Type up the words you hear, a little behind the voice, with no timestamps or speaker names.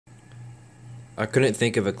I couldn't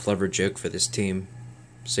think of a clever joke for this team,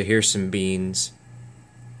 so here's some beans.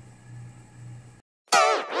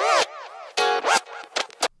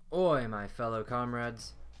 Oi, my fellow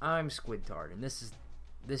comrades. I'm Squidtard, and this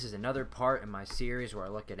is another part in my series where I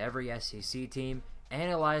look at every SEC team,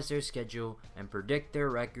 analyze their schedule, and predict their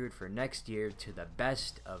record for next year to the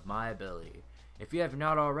best of my ability. If you have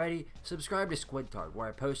not already, subscribe to Squidtard, where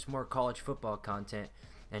I post more college football content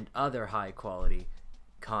and other high quality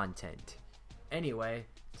content. Anyway,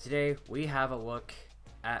 today we have a look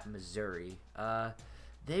at Missouri.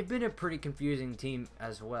 They've been a pretty confusing team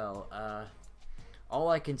as well. All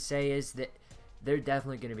I can say is that they're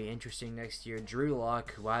definitely going to be interesting next year. Drew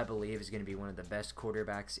Lock, who I believe is going to be one of the best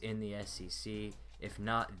quarterbacks in the SEC, if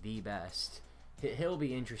not the best. He'll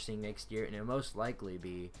be interesting next year, and it'll most likely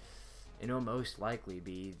be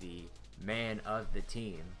the man of the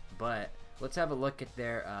team. But let's have a look at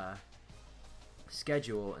their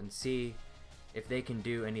schedule and see if they can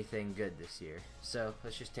do anything good this year. So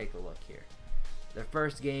let's just take a look here. The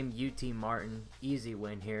first game, UT Martin, easy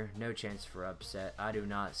win here, no chance for upset. I do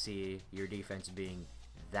not see your defense being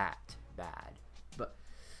that bad. But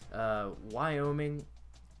Wyoming,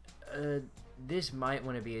 this might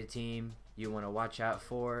want to be a team you want to watch out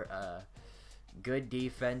for. Good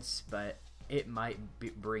defense, but it might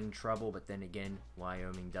bring trouble. But then again,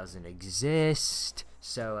 Wyoming doesn't exist.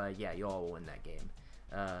 So yeah, you all will win that game.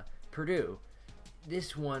 Purdue,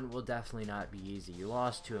 this one will definitely not be easy. You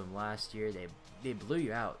lost to them last year. They blew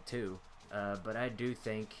you out too, but I do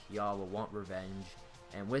think y'all will want revenge,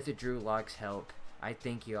 and with the Drew Lock's help, I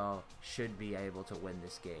think y'all should be able to win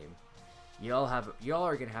this game. Y'all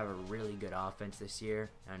are gonna have a really good offense this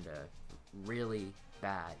year and a really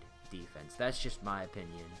bad defense. That's just my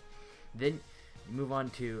opinion. Then you move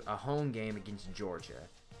on to a home game against Georgia.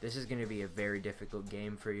 This is gonna be a very difficult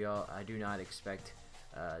game for y'all. I do not expect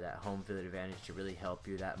that home field advantage to really help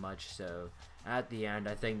you that much, so at the end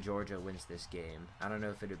I think Georgia wins this game. I don't know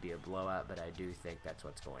if it'll be a blowout, but I do think that's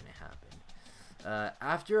what's going to happen.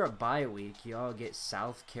 After a bye week, y'all get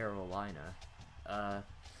South Carolina.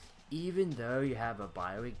 Even though you have a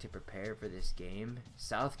bye week to prepare for this game,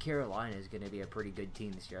 South Carolina is going to be a pretty good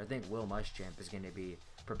team this year. I think Will Muschamp is going to be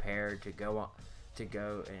prepared to go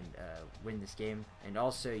and win this game, and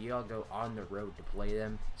also y'all go on the road to play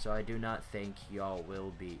them, so I do not think y'all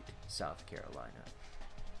will beat South Carolina.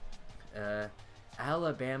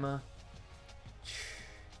 Alabama,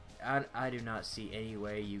 I do not see any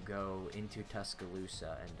way you go into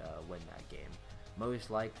Tuscaloosa and win that game.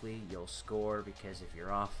 Most likely you'll score because of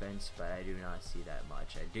your offense, but I do not see that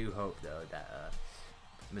much. I do hope though that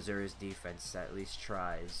Missouri's defense at least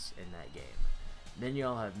tries in that game. Then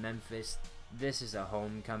y'all have Memphis. This is a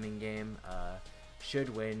homecoming game.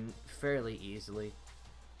 Should win fairly easily.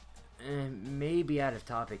 Maybe out of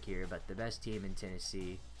topic here, but the best team in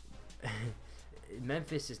Tennessee.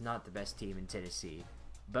 Memphis is not the best team in Tennessee.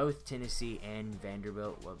 Both Tennessee and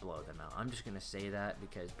Vanderbilt will blow them out. I'm just going to say that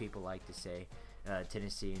because people like to say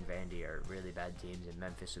Tennessee and Vandy are really bad teams and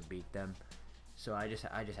Memphis would beat them. So I just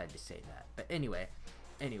had to say that. But anyway,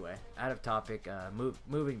 out of topic,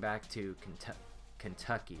 moving back to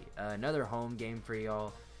Kentucky. Another home game for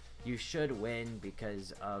y'all. You should win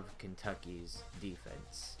because of Kentucky's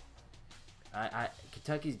defense.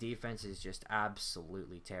 Kentucky's defense is just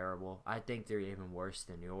absolutely terrible. I think they're even worse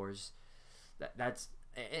than yours. That's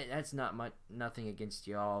nothing against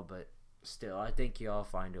y'all, but still, I think y'all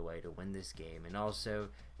find a way to win this game. And also,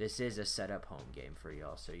 this is a set-up home game for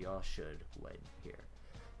y'all, so y'all should win here.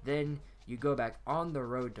 Then you go back on the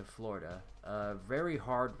road to Florida. A very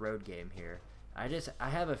hard road game here. I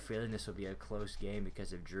have a feeling this will be a close game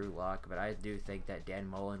because of Drew Lock, but I do think that Dan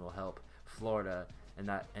Mullen will help Florida and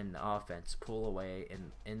the offense pull away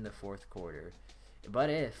in the fourth quarter. But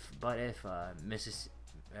if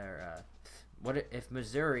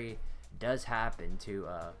Missouri does happen to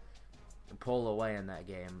pull away in that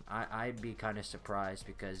game, I'd be kind of surprised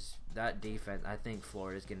because that defense, I think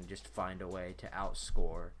Florida's going to just find a way to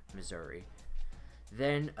outscore Missouri.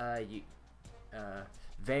 Then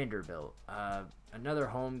Vanderbilt, another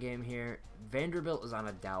home game here. Vanderbilt is on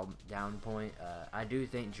a down point. I do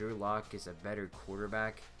think Drew Lock is a better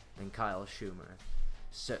quarterback than Kyle Schumer.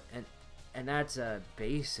 So and that's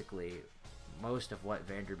basically most of what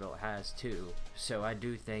Vanderbilt has too. So I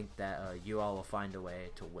do think that you all will find a way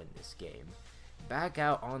to win this game. Back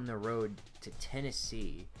out on the road to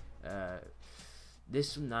Tennessee.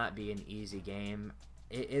 This will not be an easy game.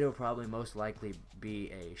 It'll probably most likely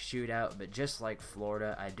be a shootout, but just like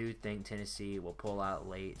Florida, I do think Tennessee will pull out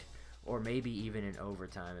late, or maybe even in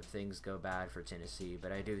overtime if things go bad for Tennessee,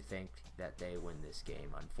 but I do think that they win this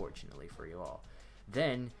game, unfortunately for you all.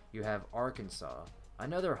 Then you have Arkansas.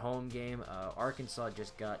 Another home game. Arkansas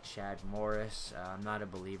just got Chad Morris. I'm not a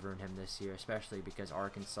believer in him this year, especially because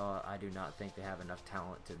Arkansas, I do not think they have enough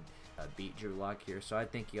talent to beat Drew Lock here. So I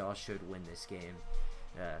think y'all should win this game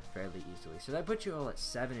fairly easily. So that puts you all at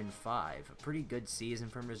 7-5. A pretty good season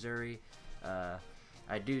for Missouri.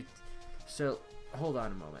 So hold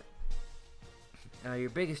on a moment. Your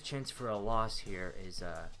biggest chance for a loss here is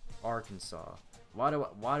Arkansas. Why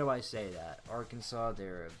do I say that? Arkansas,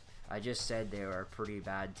 I just said they were a pretty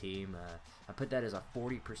bad team. I put that as a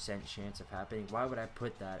 40% chance of happening. Why would I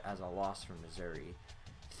put that as a loss for Missouri?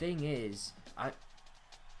 Thing is,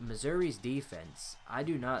 Missouri's defense, I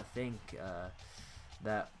do not think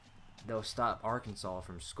that they'll stop Arkansas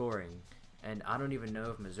from scoring. And I don't even know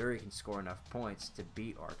if Missouri can score enough points to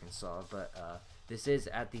beat Arkansas. But this is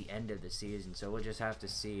at the end of the season, so we'll just have to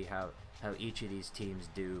see how each of these teams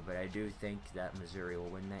do. But I do think that Missouri will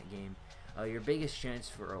win that game. Your biggest chance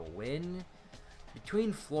for a win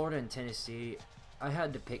between Florida and Tennessee, I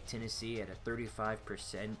had to pick Tennessee at a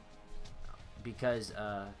 35% because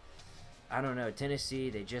I don't know, Tennessee,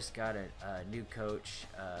 they just got a new coach,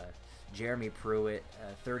 Jeremy Pruitt.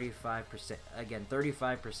 35% again,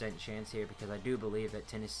 35% chance here because I do believe that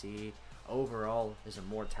Tennessee overall is a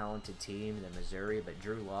more talented team than Missouri, but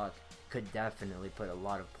Drew Lock could definitely put a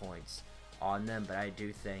lot of points on them, but I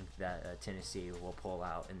do think that Tennessee will pull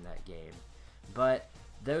out in that game. But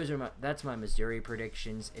that's my Missouri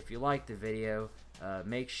predictions. If you liked the video,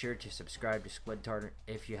 make sure to subscribe to Squid Tart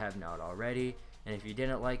if you have not already, and if you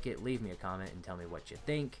didn't like it, leave me a comment and tell me what you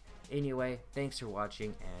think. Anyway, thanks for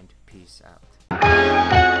watching and peace out.